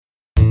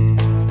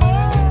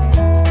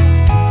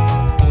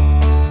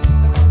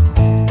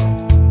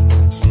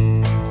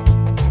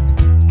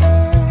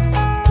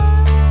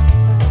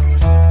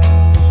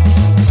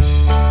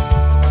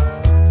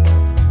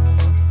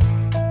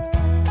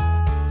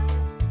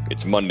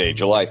It's Monday,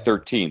 July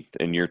 13th,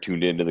 and you're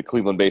tuned in to the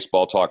Cleveland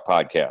Baseball Talk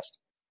podcast.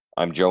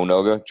 I'm Joe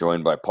Noga,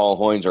 joined by Paul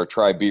Hoynes, our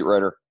Tribe beat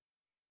writer.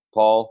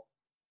 Paul,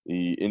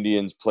 the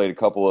Indians played a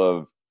couple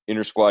of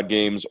inter-squad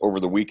games over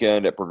the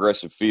weekend at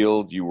Progressive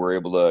Field. You were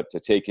able to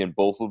take in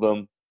both of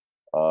them.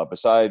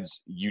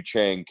 Besides Yu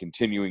Chang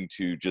continuing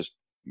to just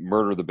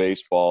murder the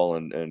baseball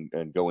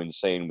and go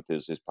insane with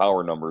his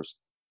power numbers,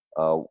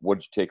 what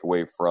did you take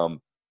away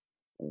from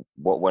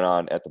what went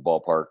on at the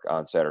ballpark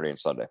on Saturday and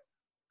Sunday?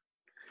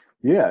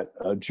 Yeah,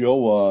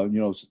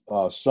 Joe,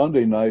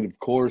 Sunday night, of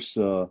course,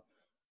 Aaron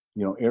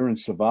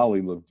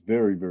Savali looked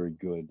very, very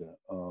good.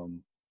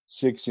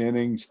 6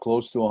 innings,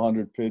 close to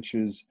 100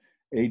 pitches,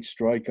 8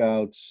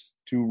 strikeouts,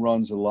 2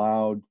 runs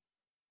allowed.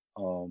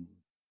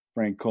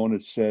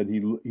 Francona said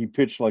he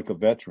pitched like a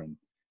veteran.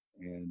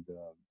 And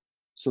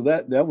so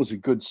that was a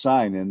good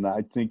sign. And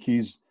I think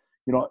he's,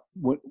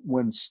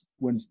 when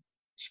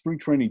spring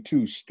training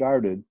 2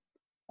 started,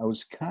 I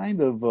was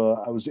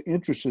I was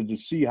interested to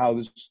see how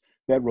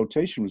that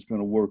rotation was going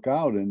to work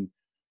out. And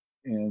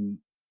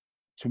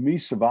to me,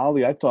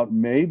 Savali, I thought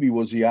maybe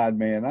was the odd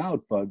man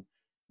out, but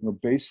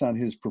based on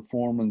his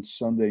performance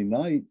Sunday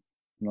night,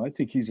 I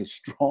think he's a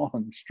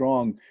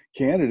strong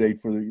candidate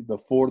for the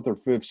 4th or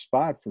 5th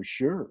spot for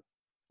sure.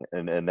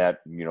 And that,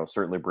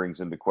 certainly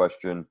brings into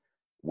question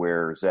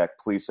where Zach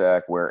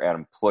Plesac, where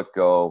Adam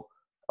Plutko,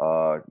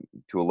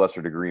 to a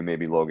lesser degree,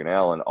 maybe Logan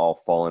Allen, all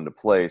fall into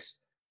place.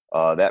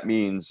 That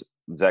means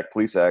Zach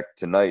Plesac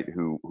tonight,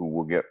 who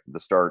will get the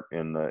start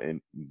in the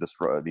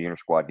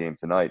inter-squad game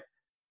tonight.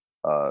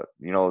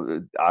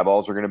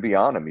 Eyeballs are going to be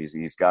on him.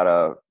 He's got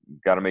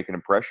to make an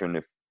impression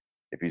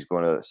if he's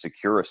going to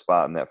secure a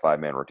spot in that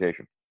 5-man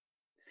rotation.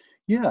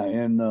 Yeah,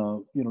 and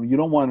you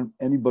don't want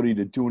anybody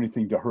to do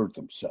anything to hurt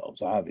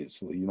themselves.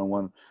 Obviously, you don't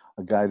want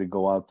a guy to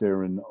go out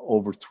there and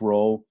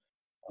overthrow.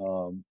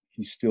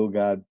 He's still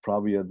got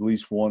probably at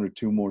least 1 or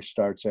 2 more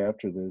starts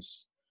after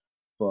this,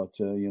 but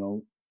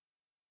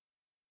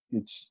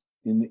it's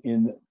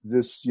in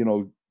this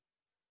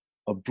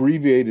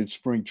abbreviated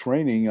spring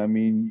training. I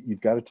mean,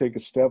 you've got to take a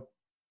step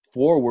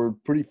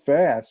forward pretty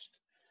fast,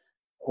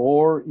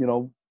 or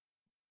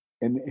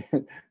and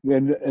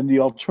the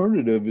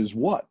alternative is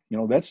what?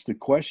 That's the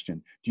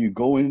question. Do you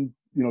go in?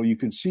 You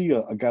can see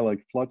a guy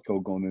like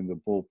Plutko going into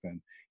the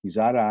bullpen. He's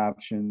out of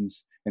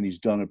options, and he's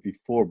done it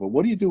before. But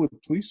what do you do with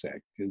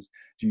Plesac? Because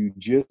do you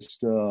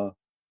just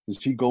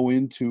does he go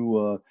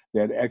into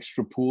that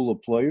extra pool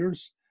of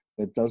players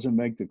that doesn't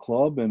make the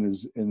club and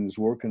is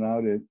working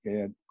out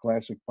at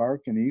Classic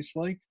Park in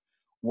Eastlake?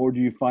 Or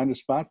do you find a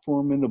spot for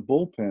him in the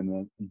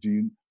bullpen? Do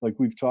you, like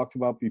we've talked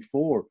about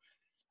before,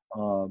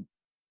 do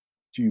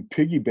you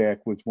piggyback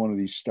with one of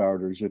these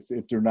starters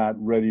if they're not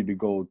ready to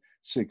go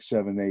 6,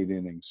 7, 8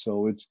 innings?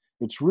 So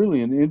it's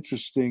really an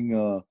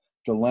interesting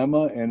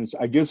dilemma, and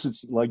I guess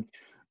it's like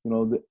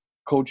the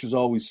coaches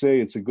always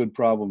say, it's a good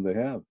problem to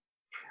have.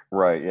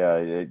 Right.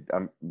 Yeah.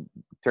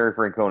 Terry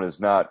Francona is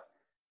not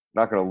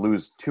going to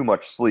lose too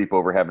much sleep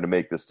over having to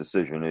make this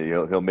decision.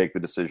 He'll make the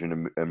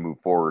decision and move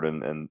forward,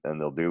 and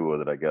they'll deal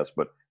with it, I guess.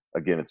 But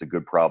again, it's a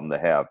good problem to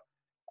have.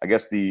 I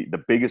guess the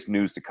biggest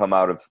news to come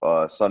out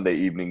of Sunday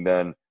evening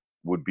then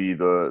would be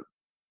the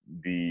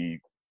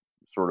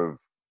sort of,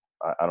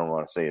 I don't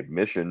want to say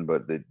admission,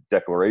 but the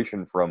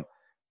declaration from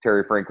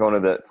Terry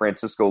Francona that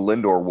Francisco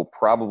Lindor will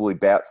probably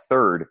bat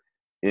 3rd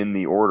in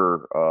the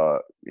order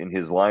in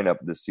his lineup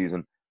this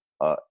season.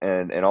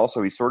 And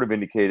also he sort of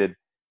indicated,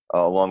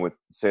 along with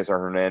Cesar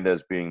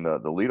Hernandez being the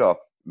leadoff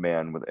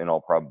man in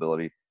all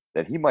probability,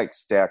 that he might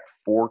stack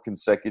 4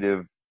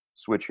 consecutive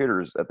switch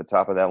hitters at the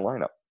top of that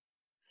lineup.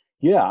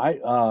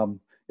 Yeah,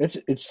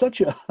 it's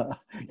such a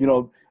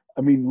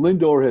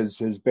Lindor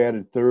has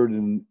batted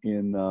 3rd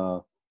in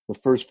the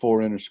first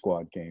 4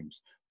 inter-squad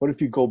games. But if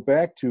you go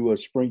back to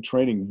spring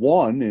training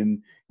 1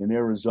 in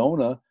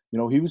Arizona,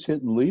 he was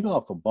hitting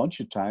leadoff a bunch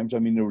of times. I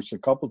mean, there was a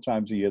couple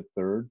times he hit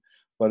 3rd,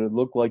 but it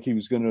looked like he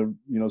was going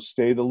to,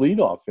 stay the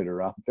leadoff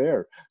hitter out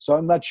there. So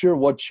I'm not sure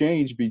what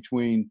changed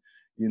between,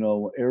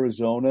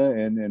 Arizona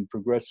and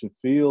Progressive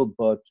Field,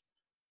 but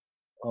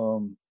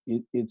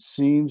it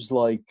seems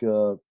like,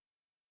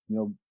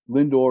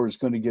 Lindor is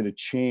going to get a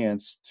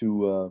chance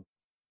to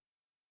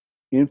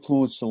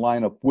influence the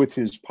lineup with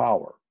his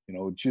power.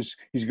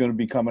 He's going to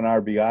become an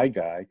RBI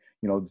guy.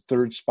 The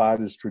 3rd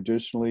spot is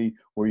traditionally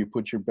where you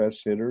put your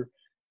best hitter.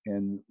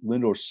 And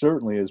Lindor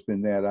certainly has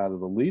been that out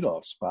of the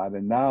leadoff spot.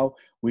 And now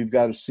we've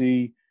got to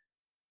see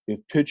if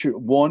pitchers,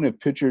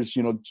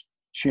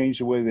 change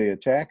the way they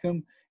attack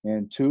him.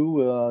 And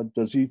 2,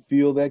 does he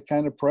feel that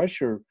kind of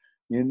pressure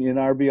in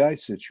RBI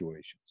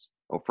situations?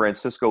 Well,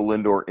 Francisco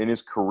Lindor in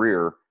his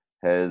career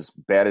has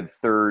batted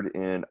 3rd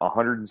in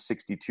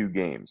 162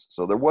 games.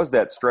 So there was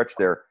that stretch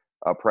there,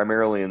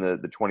 primarily in the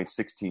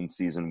 2016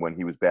 season when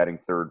he was batting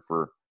 3rd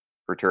for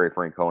Terry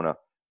Francona.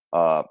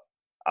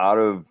 Out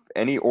of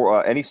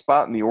any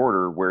spot in the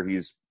order where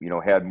he's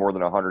had more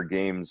than 100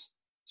 games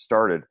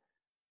started,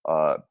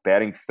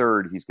 batting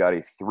 3rd, he's got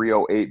a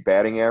 .308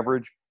 batting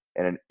average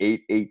and an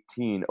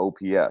 .818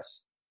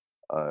 OPS.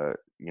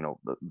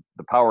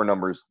 the power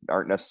numbers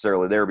aren't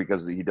necessarily there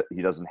because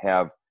he doesn't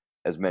have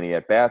as many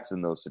at bats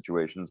in those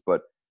situations.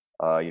 But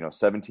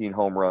 17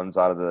 home runs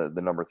out of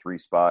the number 3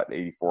 spot,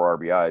 84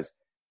 RBIs,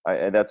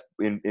 and that's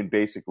in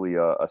basically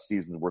a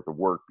season's worth of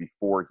work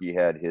before he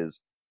had his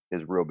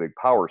real big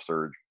power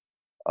surge.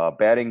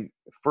 Batting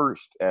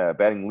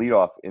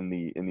leadoff in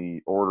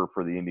the order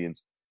for the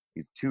Indians,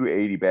 he's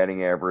 280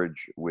 batting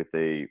average with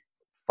a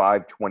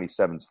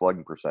 527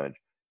 slugging percentage.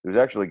 He's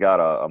actually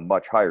got a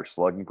much higher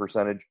slugging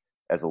percentage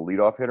as a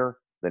leadoff hitter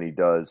than he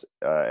does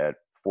at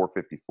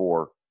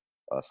 454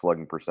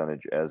 slugging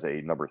percentage as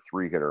a number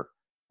 3 hitter,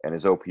 and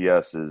his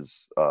OPS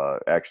is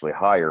actually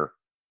higher.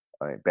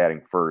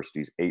 Batting first,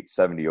 he's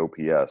 870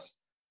 OPS.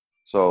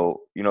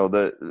 So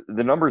the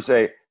numbers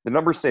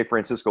say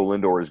Francisco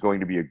Lindor is going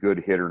to be a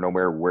good hitter no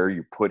matter where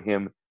you put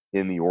him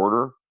in the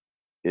order.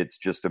 It's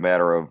just a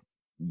matter of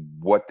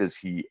what does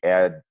he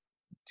add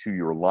to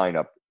your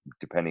lineup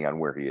depending on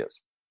where he is.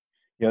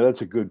 Yeah,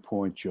 that's a good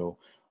point, Joe.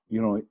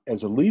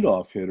 As a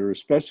leadoff hitter,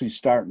 especially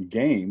starting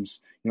games,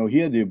 he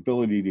had the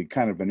ability to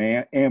kind of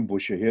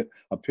ambush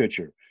a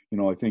pitcher.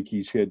 I think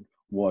he's hit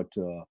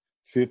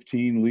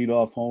 15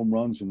 leadoff home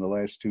runs in the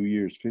last 2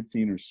 years,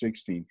 15 or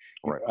 16.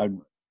 Right.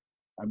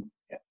 I'm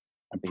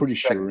pretty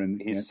sure.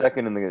 He's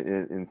second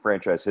in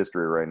franchise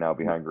history right now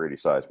behind Grady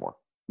Sizemore.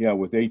 Yeah,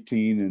 with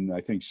 18, and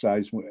I think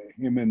Sizemore,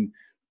 him and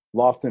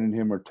Lofton and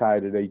him are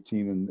tied at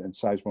 18, and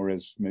Sizemore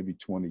has maybe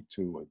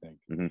 22, I think.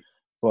 Mm-hmm.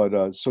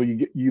 But so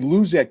you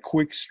lose that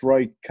quick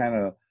strike kind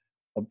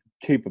of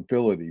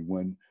capability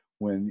when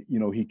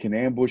he can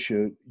ambush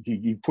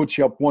he puts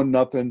you up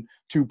 1-0,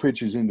 2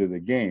 pitches into the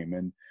game,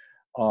 and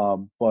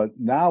but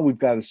now we've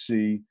got to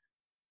see,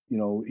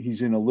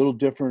 he's in a little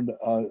different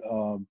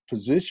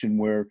position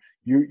where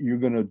you're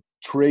going to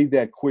trade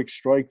that quick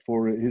strike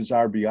for his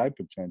RBI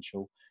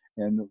potential.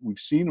 And we've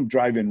seen him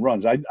drive in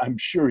runs. I'm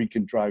sure he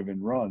can drive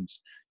in runs.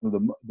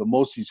 The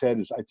most he's had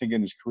is, I think,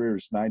 in his career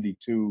is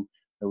 92.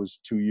 That was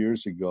 2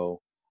 years ago.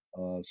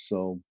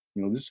 So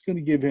this is going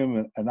to give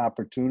him an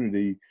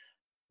opportunity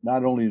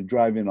not only to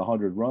drive in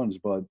 100 runs,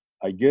 but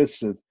I guess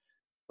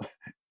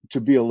to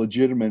be a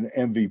legitimate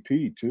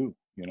MVP too.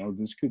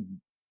 This could.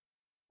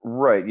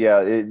 Right.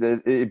 Yeah.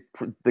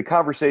 The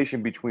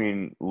conversation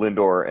between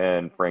Lindor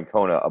and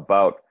Francona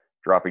about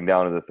dropping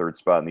down to the 3rd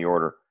spot in the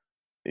order,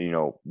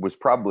 was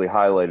probably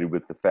highlighted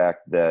with the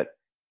fact that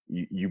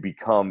you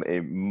become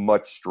a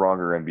much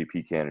stronger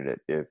MVP candidate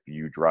if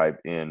you drive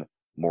in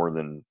more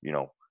than,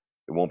 it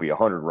won't be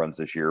 100 runs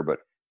this year, but,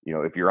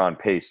 if you're on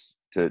pace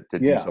to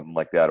do something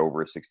like that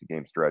over a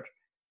 60-game stretch,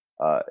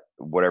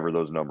 whatever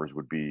those numbers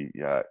would be,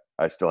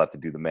 I still have to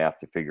do the math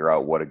to figure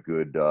out what a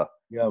good RBI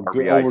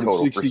over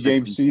total the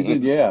 60-game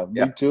season. Yeah,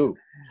 me too.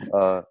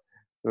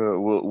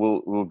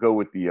 We'll go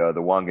with the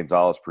Juan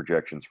Gonzalez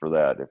projections for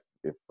that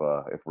if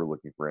we're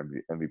looking for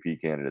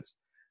MVP candidates.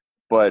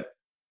 But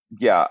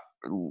yeah,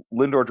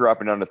 Lindor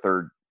dropping down to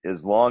 3rd,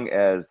 as long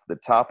as the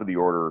top of the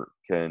order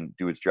can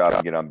do its job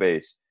and get on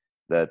base,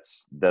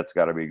 that's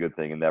got to be a good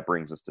thing. And that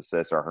brings us to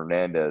Cesar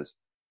Hernandez,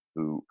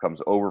 who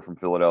comes over from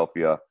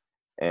Philadelphia.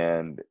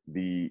 And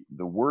the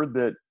word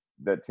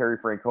that Terry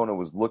Francona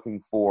was looking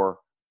for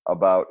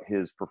about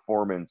his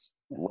performance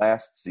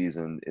last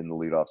season in the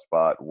leadoff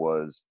spot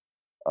was,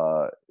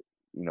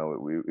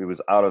 it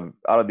was out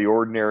of the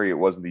ordinary. It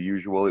wasn't the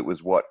usual. It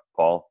was what,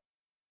 Paul?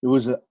 It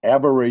was an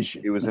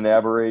aberration. It was an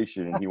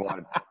aberration, and he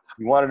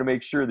wanted to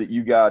make sure that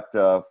you got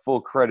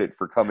full credit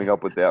for coming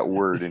up with that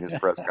word in his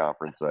press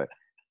conference.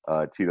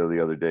 Tito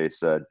the other day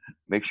said,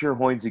 "Make sure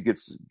Hoynesy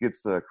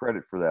gets the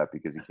credit for that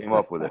because he came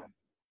up with it.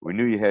 We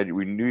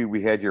knew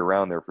we had you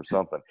around there for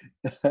something."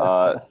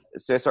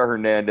 Cesar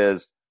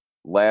Hernandez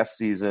last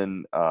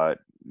season,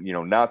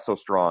 not so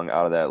strong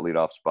out of that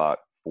leadoff spot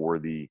for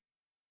the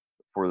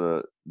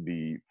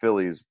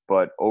Phillies,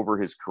 but over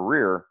his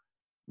career,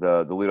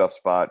 the leadoff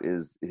spot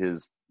is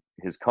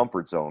his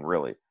comfort zone,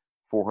 really.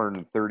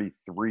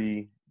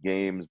 433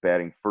 games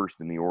batting first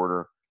in the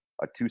order,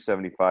 a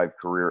 275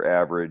 career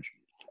average,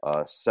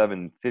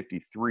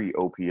 753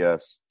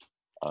 OPS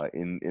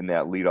in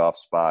that leadoff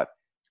spot,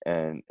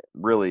 and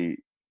really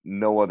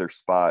no other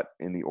spot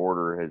in the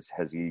order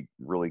has he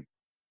really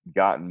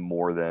gotten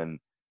more than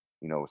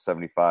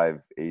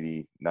 75,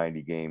 80,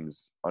 90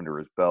 games under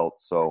his belt.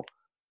 So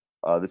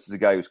this is a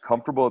guy who's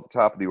comfortable at the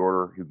top of the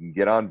order, who can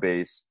get on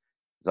base.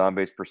 His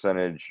on-base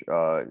percentage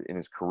in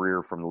his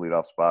career from the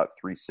leadoff spot,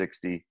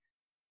 360.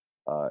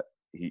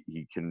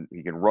 He can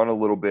run a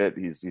little bit.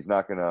 He's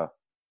not going to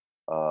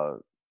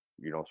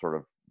sort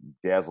of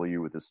dazzle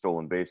you with his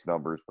stolen base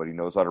numbers, but he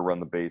knows how to run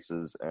the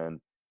bases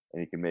and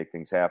he can make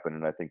things happen.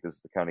 And I think this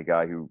is the kind of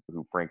guy who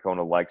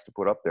Francona likes to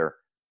put up there,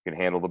 can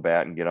handle the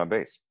bat and get on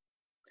base.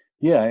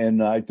 Yeah,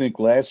 and I think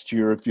last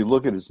year, if you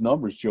look at his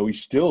numbers, Joe, he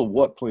still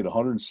played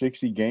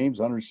 160 games,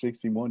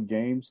 161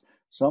 games,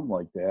 something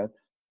like that.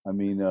 I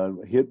mean,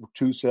 hit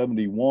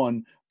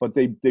 271, but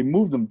they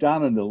moved him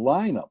down in the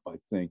lineup, I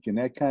think, and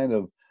that kind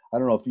of, I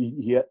don't know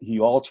if he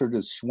altered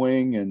his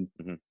swing, and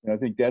I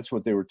think that's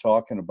what they were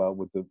talking about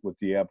with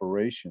the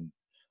aberration.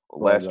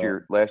 But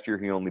last year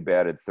he only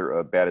batted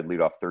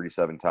leadoff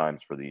 37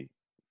 times for the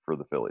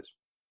Phillies.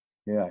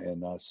 yeah,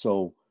 and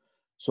so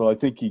I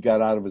think he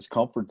got out of his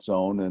comfort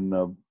zone,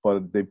 and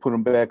but they put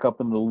him back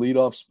up in the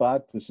leadoff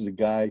spot. This is a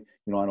guy,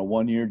 on a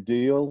 1-year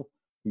deal.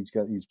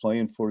 He's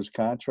playing for his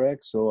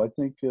contract, so I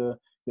think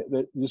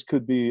this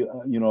could be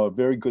a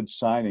very good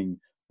signing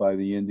by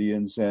the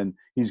Indians, and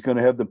he's going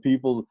to have the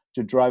people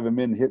to drive him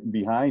in, hitting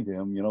behind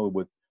him.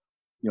 With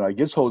I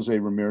guess Jose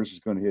Ramirez is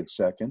going to hit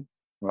second.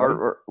 Right?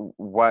 Or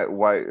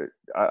why?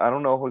 I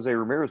don't know. Jose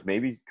Ramirez,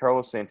 maybe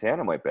Carlos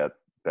Santana might bat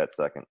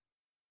second.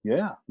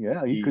 Yeah,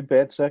 he could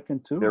bat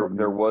second too.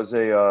 There was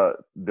a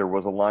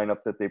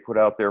lineup that they put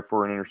out there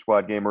for an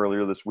inter-squad game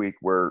earlier this week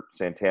where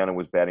Santana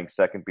was batting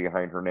second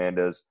behind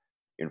Hernandez,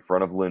 in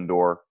front of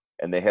Lindor,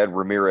 and they had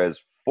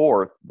Ramirez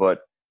fourth. But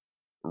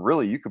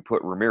really, you could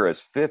put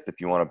Ramirez fifth if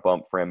you want to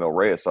bump Franmil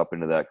Reyes up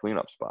into that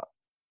cleanup spot.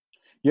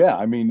 Yeah,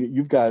 I mean,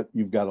 you've got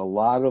a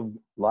lot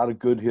of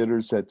good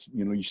hitters that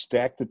you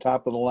stack the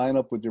top of the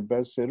lineup with your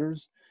best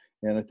hitters,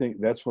 and I think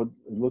that's what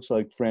it looks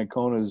like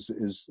Francona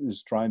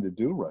is trying to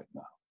do right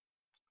now.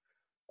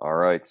 All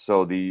right,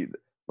 so the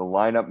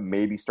lineup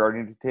may be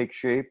starting to take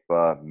shape.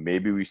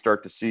 Maybe we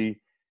start to see.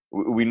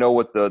 We know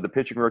what the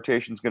pitching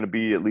rotation is going to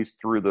be, at least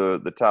through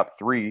the top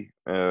three,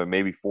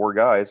 maybe four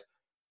guys.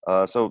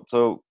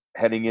 So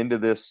heading into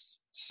this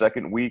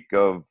second week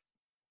of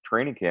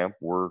training camp,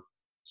 we're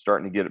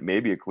starting to get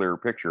maybe a clearer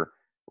picture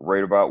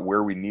right about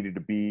where we needed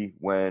to be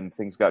when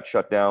things got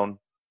shut down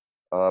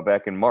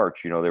back in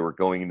March. They were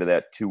going into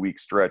that 2-week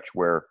stretch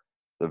where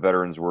the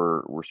veterans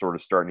were sort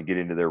of starting to get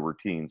into their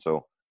routine.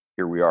 So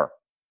here we are.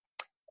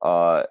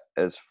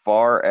 As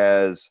far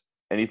as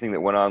anything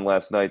that went on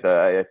last night,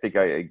 I think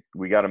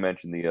we got to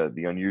mention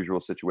the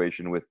unusual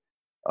situation with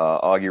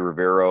Augie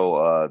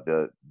Rivero,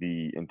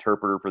 the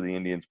interpreter for the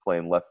Indians,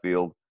 playing left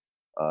field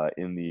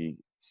in the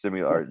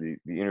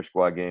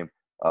inter-squad game.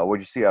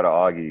 What'd you see out of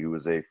Augie, who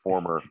was a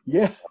former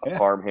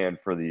farmhand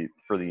for the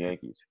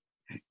Yankees?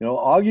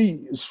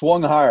 Augie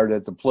swung hard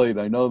at the plate.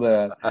 I know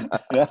that.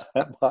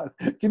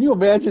 Can you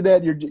imagine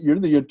that? You're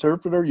the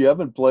interpreter. You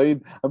haven't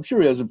played. I'm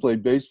sure he hasn't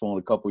played baseball in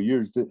a couple of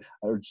years,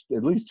 or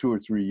at least 2 or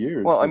 3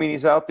 years. Well, I mean,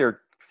 he's out there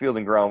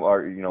fielding ground,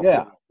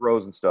 fielding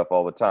throws and stuff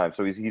all the time.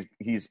 So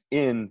he's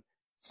in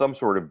some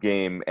sort of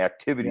game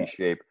activity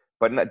shape,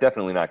 but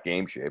definitely not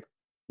game shape.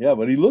 Yeah,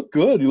 but he looked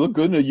good. He looked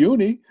good in a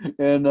uni,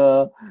 and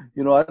I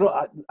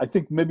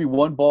think maybe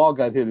one ball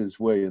got hit his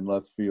way in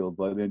left field,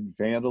 but it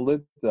handled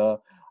it.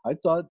 I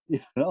thought,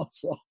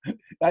 so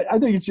I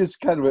think it's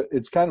just kind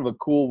of a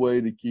cool way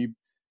to keep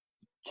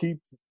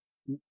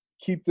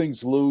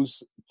things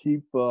loose.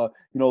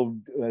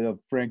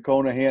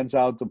 Francona hands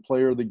out the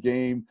player of the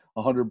game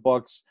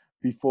 $100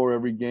 before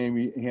every game.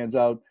 He hands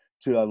out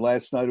to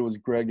last night it was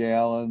Greg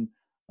Allen,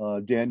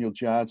 Daniel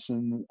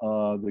Johnson,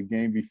 the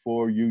game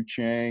before Yu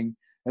Chang.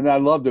 And I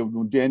loved it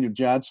when Daniel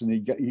Johnson, he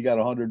got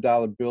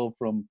 $100 bill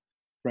from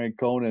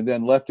Francona and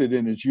then left it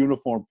in his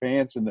uniform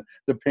pants, and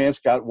the pants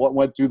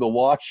went through the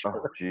washer.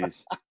 Oh,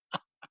 jeez.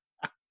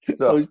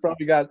 So he's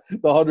probably got the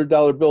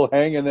 $100 bill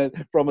hanging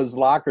from his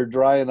locker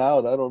drying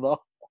out. I don't know.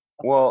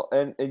 Well,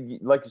 and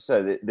like you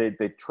said,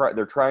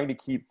 they're trying to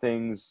keep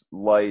things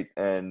light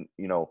and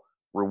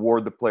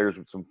reward the players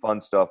with some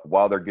fun stuff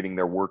while they're getting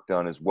their work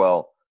done as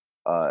well.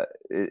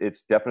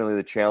 It's definitely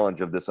the challenge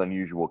of this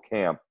unusual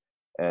camp.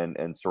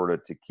 And sort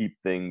of to keep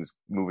things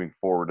moving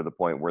forward to the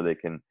point where they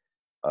can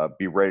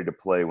be ready to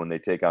play when they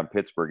take on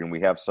Pittsburgh. And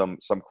we have some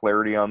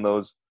clarity on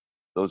those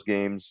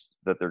games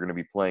that they're going to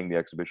be playing, the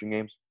exhibition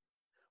games.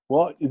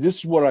 Well, this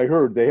is what I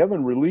heard. They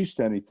haven't released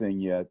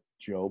anything yet,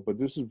 Joe, but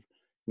this is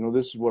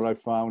what I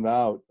found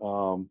out.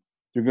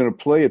 They're going to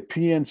play at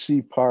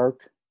PNC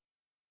Park,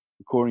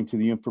 according to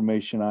the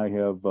information I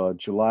have,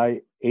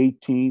 July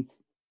 18th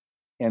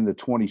and the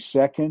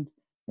 22nd.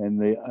 And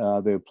they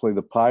play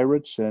the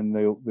Pirates, and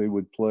they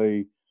would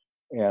play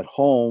at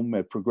home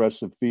at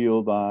Progressive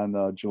Field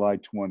on July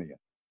 20th.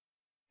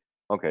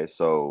 Okay,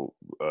 so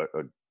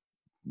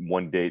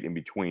one date in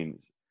between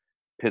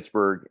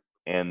Pittsburgh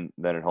and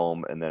then at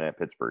home and then at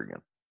Pittsburgh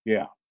again.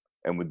 Yeah.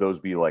 And would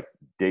those be like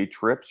day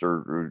trips,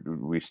 or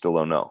we still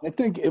don't know? I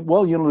think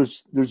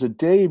there's a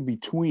day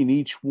between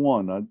each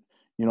one.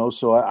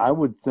 So I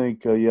would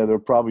think they're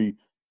probably.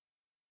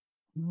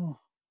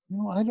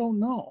 I don't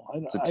know.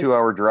 It's a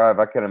 2-hour drive.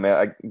 I got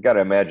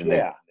to imagine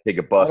they take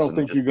a bus. I don't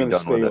think you're going to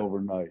stay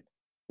overnight.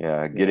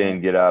 Yeah, get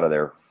in, get out of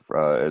there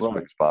as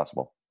quick as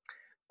possible.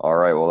 All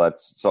right, well,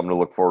 that's something to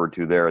look forward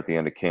to there at the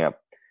end of camp.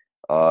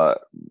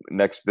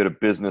 Next bit of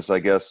business, I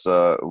guess,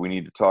 we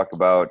need to talk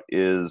about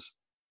is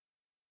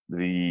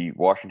the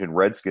Washington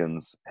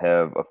Redskins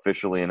have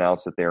officially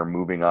announced that they are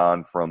moving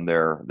on from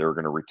they're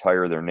going to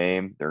retire their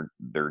name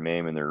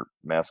and their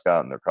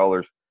mascot and their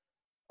colors.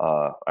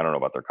 I don't know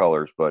about their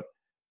colors, but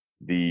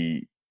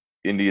the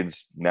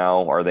Indians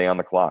now, are they on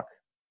the clock?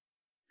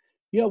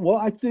 Yeah, well,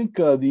 I think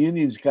the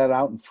Indians got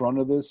out in front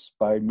of this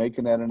by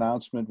making that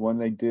announcement when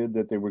they did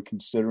that they were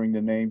considering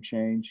the name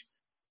change.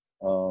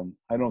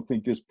 I don't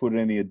think this put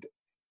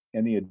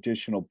any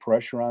additional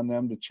pressure on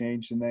them to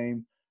change the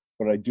name,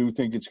 but I do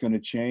think it's going to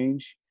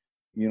change,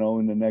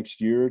 in the next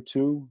year or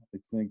two. I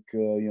think,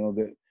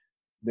 that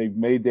they've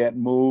made that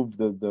move.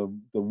 The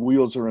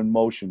wheels are in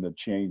motion to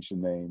change the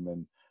name.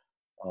 And,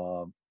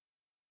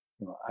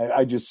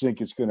 I just think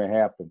it's going to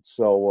happen.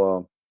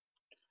 So,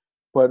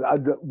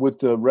 with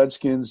the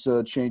Redskins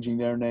changing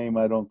their name,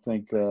 I don't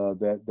think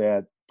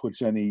that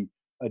puts any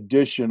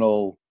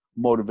additional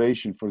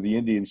motivation for the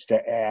Indians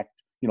to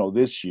act,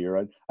 this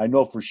year. I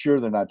know for sure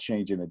they're not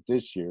changing it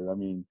this year. I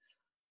mean,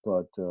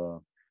 but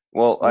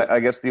well, I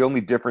guess the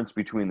only difference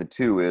between the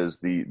two is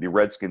the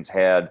Redskins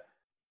had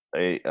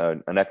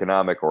an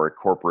economic or a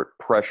corporate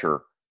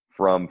pressure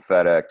from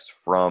FedEx,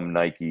 from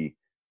Nike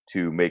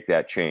to make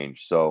that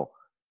change. So,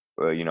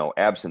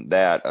 absent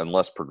that,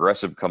 unless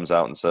Progressive comes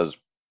out and says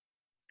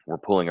we're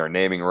pulling our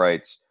naming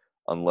rights,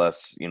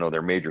 unless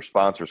their major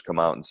sponsors come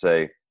out and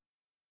say,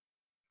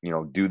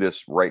 do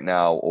this right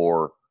now,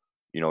 or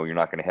you're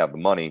not going to have the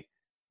money,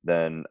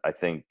 then I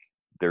think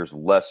there's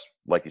less,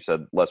 like you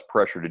said, less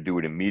pressure to do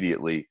it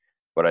immediately.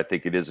 But I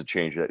think it is a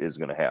change that is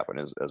going to happen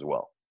as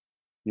well.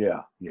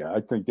 Yeah,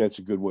 I think that's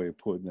a good way of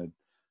putting it.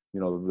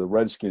 The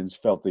Redskins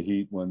felt the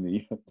heat when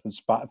the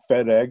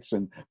FedEx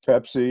and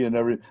Pepsi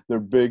and their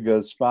big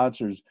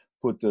sponsors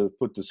put the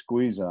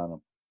squeeze on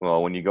them.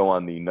 Well, when you go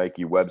on the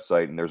Nike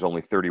website and there's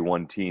only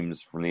 31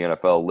 teams from the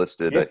NFL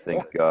listed,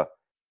 Yeah.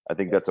 I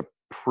think that's a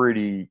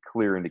pretty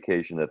clear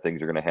indication that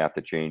things are going to have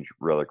to change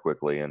rather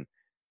quickly. And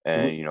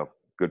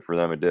good for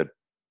them, it did.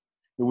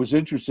 It was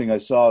interesting. I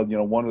saw,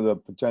 one of the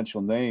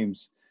potential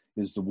names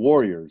is the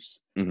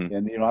Warriors. Mm-hmm.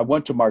 And, I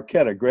went to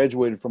Marquette. I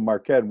graduated from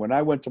Marquette. When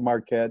I went to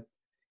Marquette,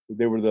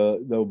 they were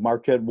the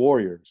Marquette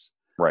Warriors.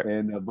 Right.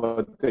 And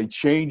but they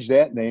changed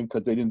that name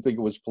because they didn't think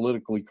it was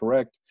politically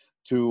correct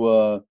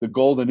to the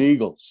Golden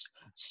Eagles.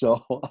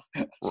 So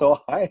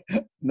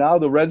now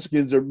the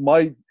Redskins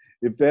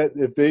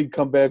if they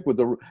come back with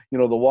the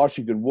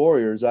Washington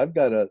Warriors, I've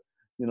got to,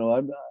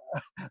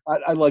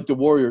 I like the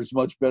Warriors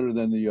much better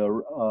than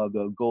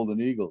the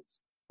Golden Eagles.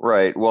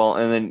 Right. Well,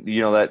 and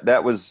then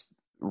that was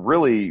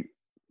really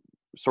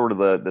sort of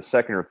the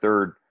second or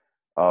third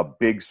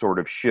big sort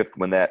of shift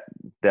when that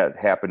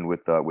happened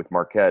with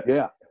Marquette.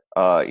 Yeah.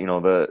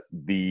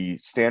 The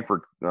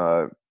Stanford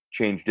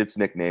changed its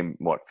nickname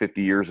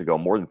 50 years ago,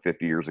 more than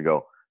 50 years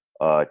ago,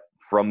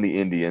 from the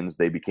Indians.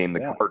 They became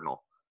the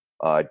Cardinal.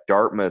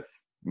 Dartmouth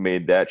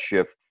made that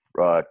shift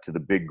to the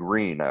Big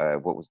Green.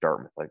 What was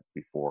Dartmouth like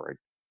before?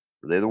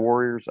 Were they the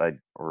Warriors?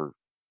 Or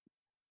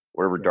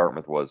whatever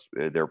Dartmouth was,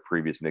 their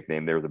previous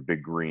nickname. They were the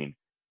Big Green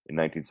in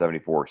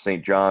 1974.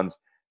 St. John's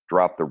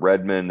dropped the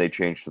Redmen. They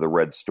changed to the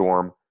Red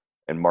Storm.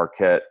 And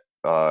Marquette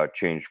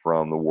changed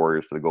from the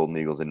Warriors to the Golden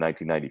Eagles in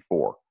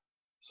 1994.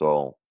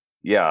 So,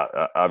 yeah,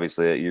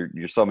 obviously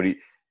you're somebody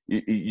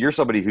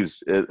who's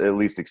at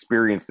least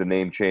experienced a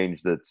name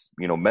change that's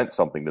meant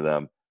something to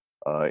them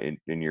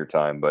in your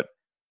time. But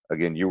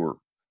again, you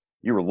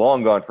were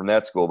long gone from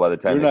that school by the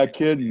time. You're not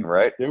kidding,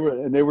 right? They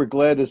were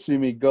glad to see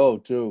me go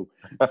too.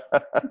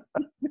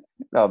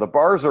 No, the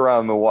bars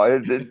around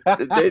Milwaukee,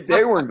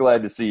 they weren't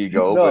glad to see you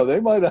go. No,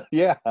 they might have.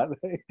 Yeah,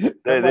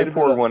 they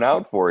poured one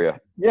out for you.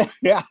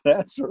 Yeah,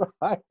 that's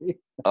right.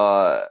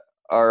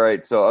 All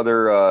right. So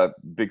other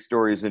big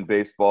stories in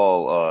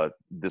baseball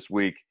this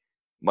week.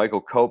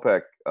 Michael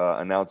Kopech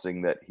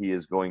announcing that he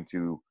is going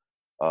to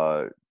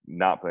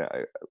not play.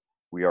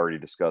 We already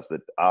discussed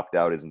that opt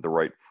out isn't the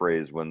right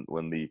phrase when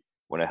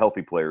a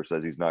healthy player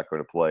says he's not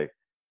going to play,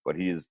 but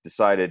he has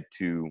decided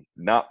to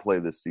not play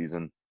this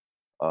season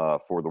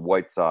for the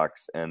White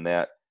Sox, and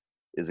that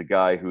is a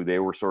guy who they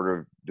were sort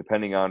of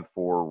depending on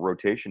for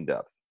rotation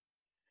depth.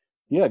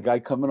 Yeah, guy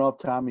coming off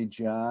Tommy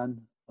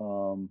John,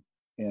 and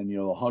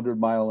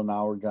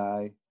 100-mile-an-hour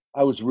guy.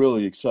 I was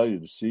really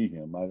excited to see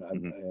him.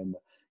 And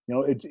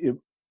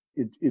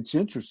it's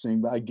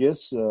interesting. I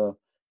guess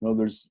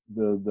there's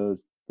the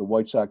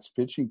White Sox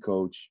pitching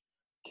coach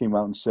came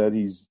out and said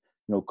he's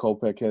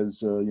Kopech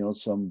has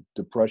some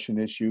depression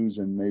issues,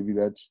 and maybe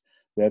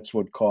that's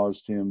what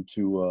caused him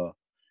to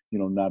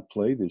not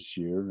play this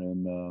year.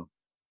 And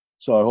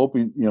so I hope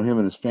him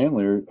and his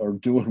family are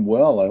doing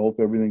well. I hope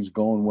everything's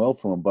going well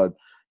for him. But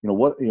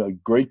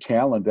great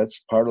talent. That's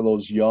part of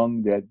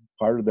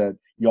that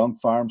young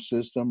farm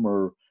system,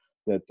 or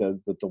that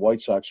the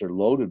White Sox are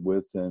loaded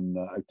with. And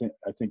I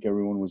think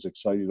everyone was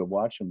excited to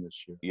watch him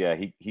this year.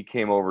 Yeah, he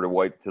came over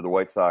to the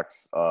White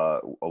Sox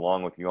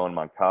along with Yoan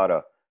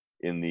Moncada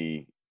in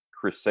the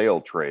Chris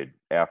Sale trade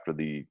after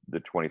the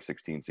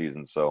 2016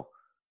 season. So,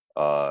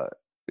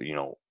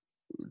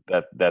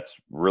 that's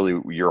really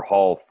your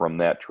haul from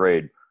that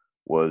trade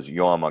was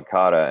Yoan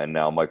Moncada and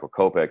now Michael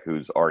Kopech,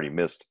 who's already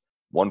missed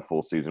one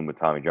full season with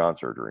Tommy John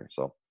surgery.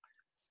 So,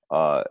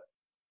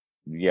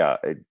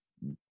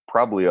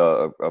 probably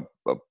a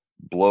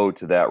blow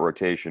to that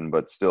rotation,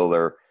 but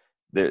still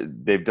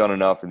they've done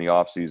enough in the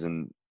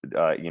offseason,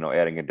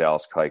 adding a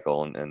Dallas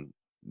Keuchel and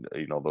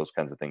those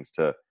kinds of things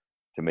to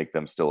make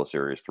them still a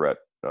serious threat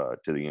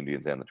to the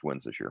Indians and the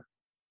Twins this year.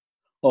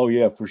 Oh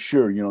yeah, for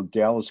sure.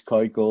 Dallas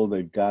Keuchel,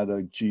 they've got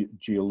a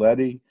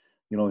Gioliti,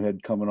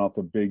 had coming off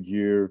a big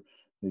year.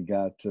 They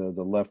got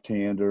the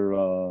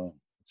left-hander.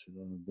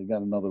 They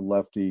got another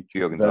lefty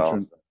Gio veteran.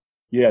 Gonzalez.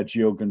 Yeah,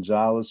 Gio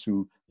Gonzalez,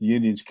 who the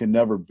Indians can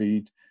never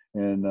beat.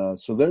 And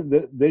so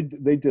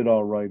they did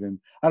all right. And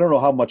I don't know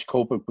how much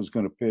Kopech was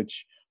going to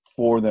pitch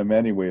for them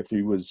anyway, if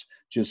he was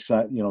just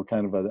kind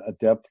of a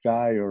depth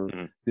guy, or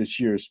this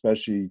year,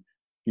 especially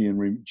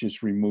being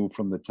just removed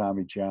from the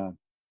Tommy John.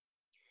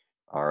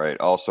 All right.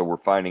 Also, we're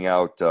finding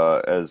out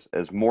as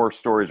more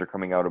stories are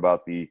coming out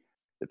about the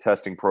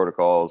testing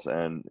protocols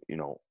and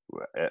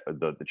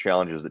the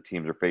challenges that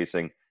teams are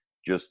facing,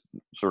 just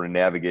sort of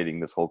navigating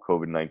this whole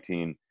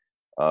COVID-19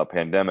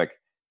 pandemic.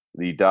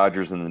 The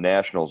Dodgers and the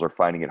Nationals are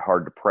finding it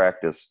hard to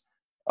practice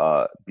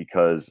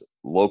because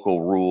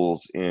local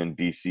rules in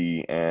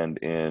DC and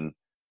in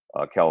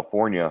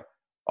California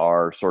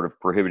are sort of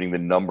prohibiting the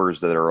numbers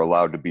that are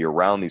allowed to be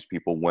around these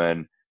people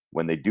when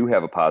they do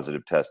have a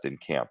positive test in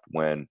camp.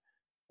 When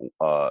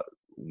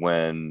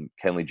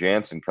Kenley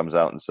Jansen comes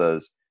out and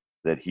says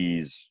that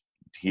he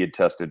had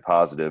tested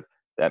positive,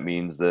 that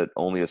means that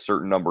only a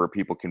certain number of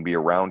people can be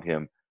around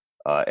him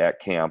at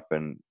camp,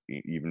 and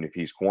even if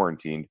he's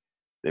quarantined,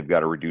 they've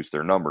got to reduce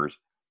their numbers.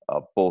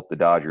 Both the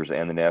Dodgers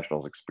and the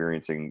Nationals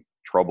experiencing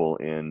trouble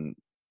in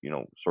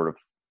sort of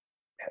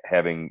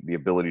having the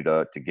ability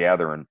to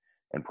gather and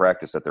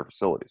practice at their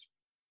facilities.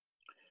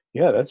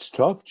 Yeah, that's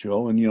tough,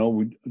 Joe. And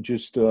we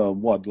just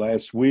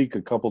last week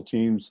a couple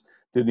teams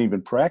didn't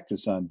even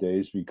practice on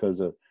days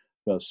because of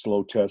the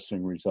slow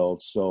testing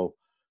results. So,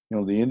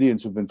 the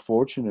Indians have been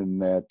fortunate in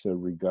that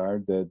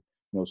regard that,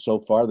 so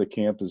far the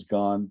camp has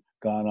gone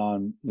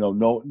on,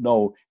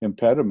 no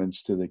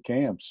impediments to the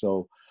camp.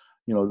 So,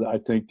 I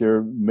think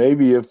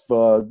maybe if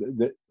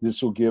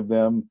this will give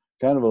them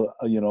kind of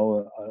a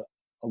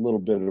little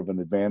bit of an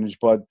advantage,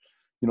 but,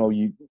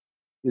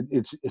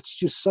 it's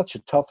just such a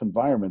tough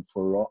environment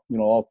for,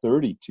 all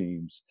 30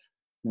 teams.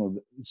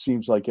 It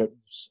seems like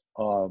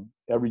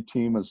every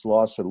team has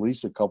lost at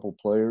least a couple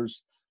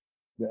players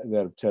that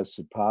have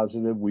tested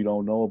positive. We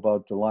don't know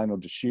about Delino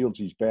DeShields.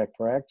 He's back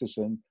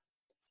practicing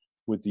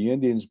with the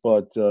Indians,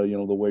 but the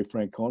way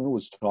Francona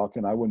was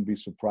talking, I wouldn't be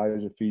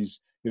surprised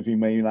if he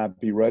may not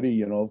be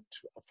ready,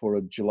 for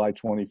a July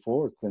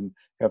 24th and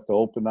have to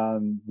open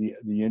on the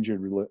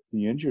injured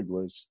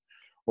list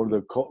or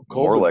the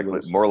COVID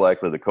list. More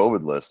likely the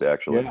COVID list,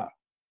 actually.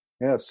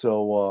 Yeah.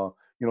 So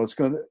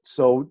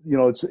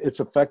it's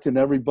affecting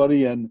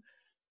everybody, and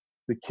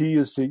the key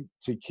is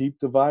to keep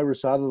the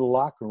virus out of the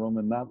locker room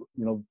and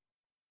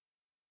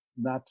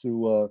not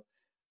to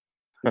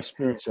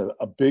experience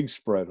a big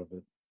spread of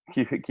it.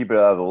 Keep it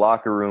out of the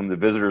locker room, the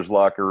visitors'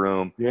 locker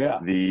room,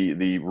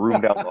 the room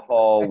down the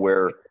hall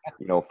where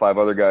 5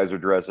 other guys are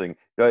dressing.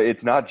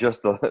 It's not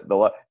just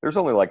the there's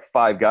only like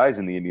 5 guys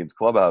in the Indians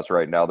clubhouse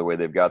right now, the way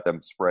they've got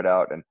them spread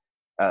out, and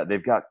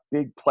they've got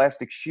big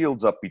plastic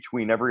shields up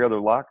between every other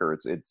locker.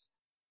 It's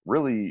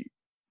really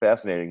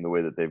fascinating the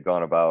way that they've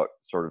gone about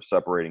sort of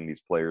separating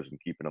these players and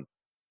keeping them.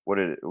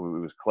 It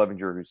was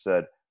Clevenger who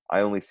said, I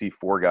only see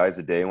 4 guys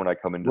a day when I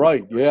come into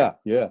right. The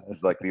yeah.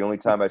 It's like the only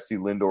time I see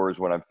Lindor is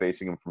when I'm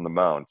facing him from the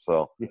mound.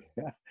 So,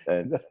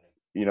 and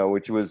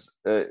which was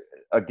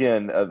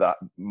again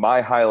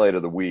my highlight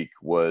of the week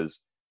was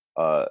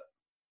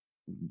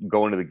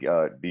going to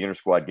the inter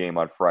squad game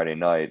on Friday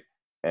night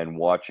and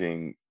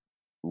watching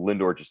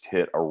Lindor just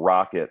hit a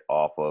rocket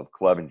off of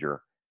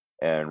Clevenger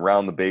and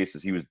round the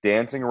bases. He was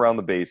dancing around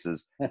the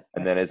bases,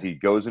 and then as he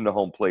goes into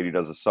home plate, he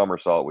does a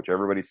somersault, which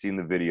everybody's seen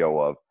the video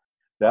of.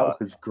 That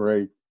was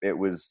great.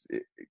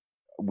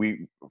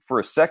 For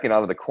a second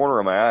out of the corner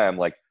of my eye, I'm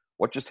like,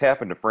 what just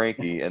happened to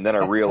Frankie? And then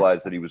I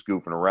realized that he was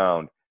goofing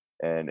around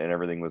and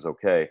everything was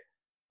okay.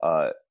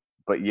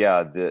 But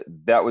yeah,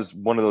 that was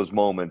one of those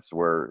moments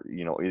where,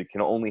 it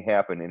can only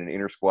happen in an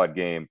inter squad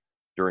game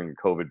during a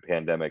COVID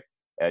pandemic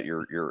at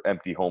your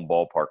empty home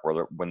ballpark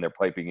when they're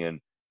piping in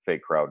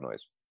fake crowd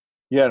noise.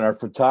 Yeah. And our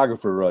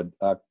photographer,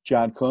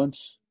 John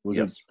Kuntz,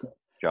 Yes.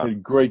 A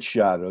great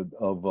shot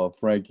of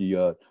Frankie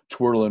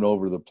twirling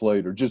over the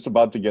plate or just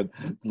about to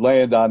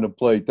land on the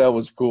plate. That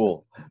was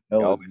cool. That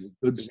was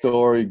a good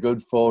story,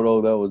 good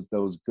photo. That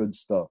was good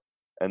stuff.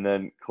 And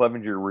then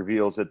Clevenger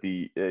reveals at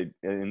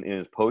in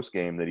his post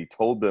game that he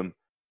told them,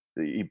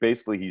 he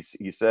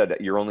said,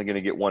 you're only going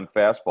to get one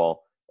fastball,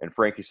 and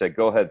Frankie said,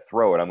 go ahead,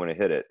 throw it, I'm going to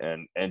hit it,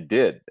 and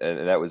did,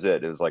 and that was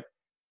it. It was like,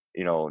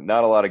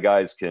 not a lot of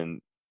guys can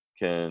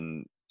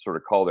sort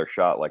of call their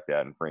shot like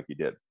that, and Frankie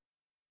did.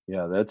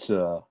 Yeah, that's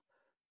a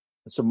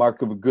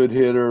mark of a good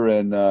hitter,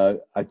 and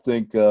I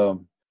think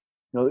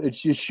it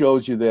just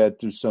shows you that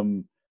there's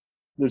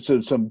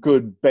some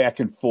good back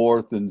and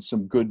forth and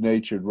some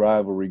good-natured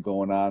rivalry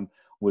going on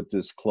with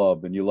this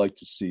club, and you like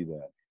to see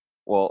that.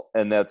 Well,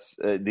 and that's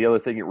the other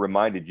thing it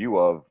reminded you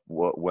of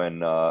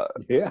when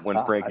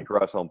Frankie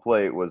crossed home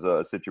plate was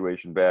a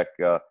situation back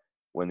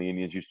when the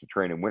Indians used to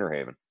train in Winter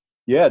Haven.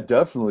 Yeah,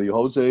 definitely.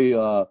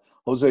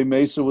 Jose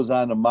Mesa was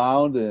on the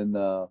mound, and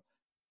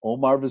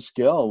Omar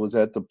Vizquel was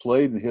at the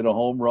plate and hit a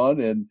home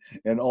run,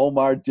 and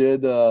Omar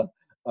did a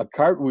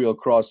cartwheel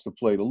across the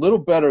plate. A little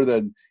better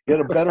he had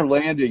a better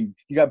landing.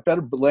 He got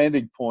better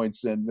landing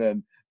points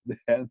than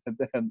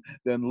than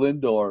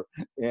Lindor,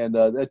 and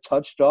that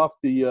touched off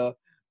the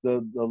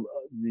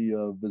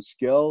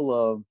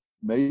Vizquel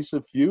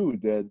Mesa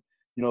feud that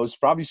is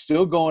probably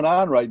still going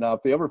on right now.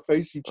 If they ever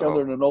face each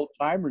other in an old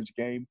timers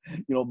game,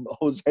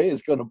 Jose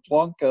is going to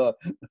plunk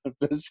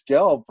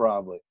Vizquel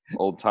probably.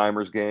 Old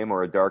timers game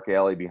or a dark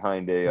alley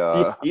behind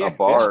a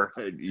bar.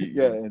 You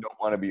don't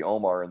want to be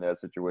Omar in that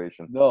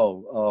situation.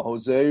 No,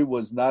 Jose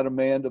was not a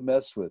man to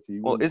mess with.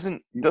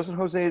 Doesn't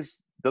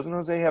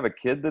Jose have a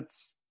kid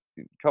that's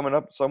coming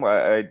up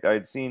somewhere?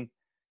 I'd seen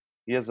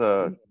he has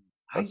a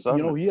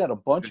son. He had a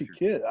bunch of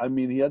kids. I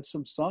mean, he had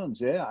some sons.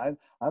 Yeah, I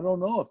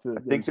don't know if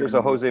I think there's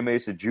a Jose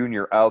Mesa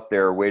Jr. out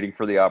there waiting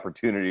for the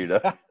opportunity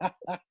to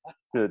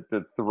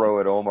to throw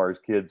at Omar's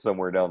kid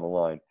somewhere down the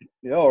line.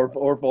 Yeah, or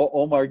if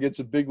Omar gets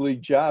a big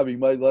league job, he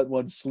might let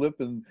one slip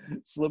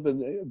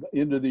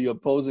into the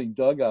opposing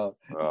dugout.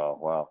 Oh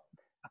wow!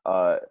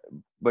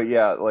 But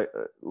yeah,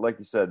 like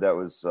you said, that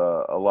was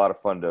a lot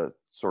of fun to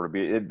sort of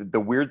be. The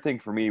weird thing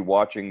for me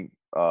watching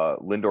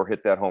Lindor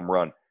hit that home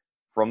run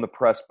from the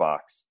press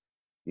box.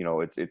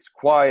 It's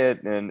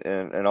quiet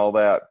and all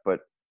that,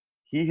 but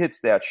he hits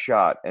that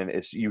shot, and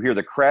you hear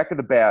the crack of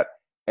the bat,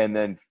 and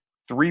then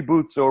 3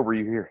 booths over,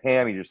 you hear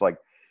Hammy just like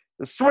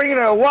swinging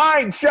a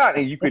line shot,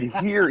 and you could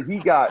hear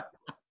he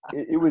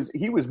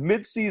was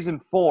mid-season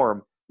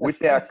form with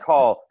that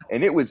call,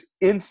 and it was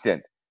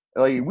instant.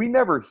 Like we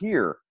never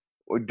hear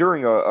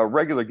during a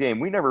regular game,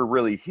 we never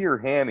really hear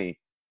Hammy,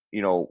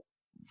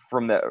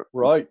 from that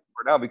right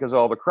now because of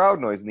all the crowd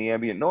noise and the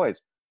ambient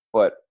noise,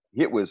 but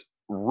it was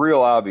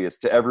real obvious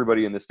to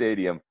everybody in the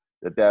stadium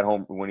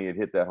when he had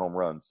hit that home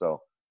run.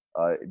 So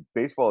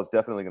baseball is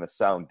definitely going to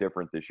sound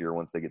different this year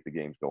once they get the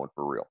games going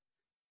for real.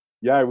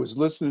 Yeah, I was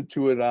listening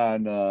to it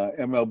on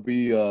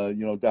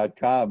MLB,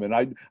 .com, and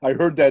I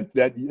heard that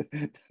that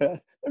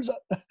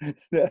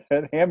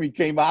Hammy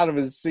came out of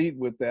his seat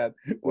with that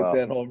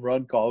home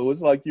run call. It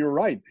was like, you're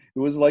right. It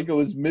was like it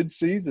was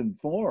mid-season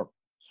form.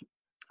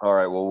 All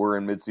right, well, we're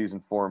in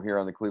mid-season form here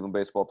on the Cleveland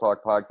Baseball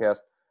Talk podcast.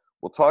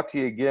 We'll talk to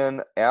you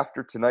again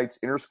after tonight's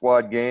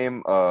inter-squad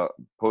game,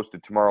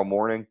 posted tomorrow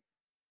morning.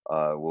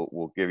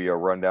 We'll give you a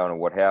rundown of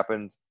what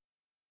happened,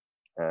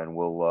 and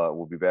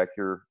we'll be back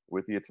here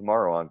with you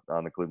tomorrow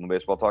on the Cleveland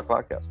Baseball Talk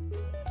podcast.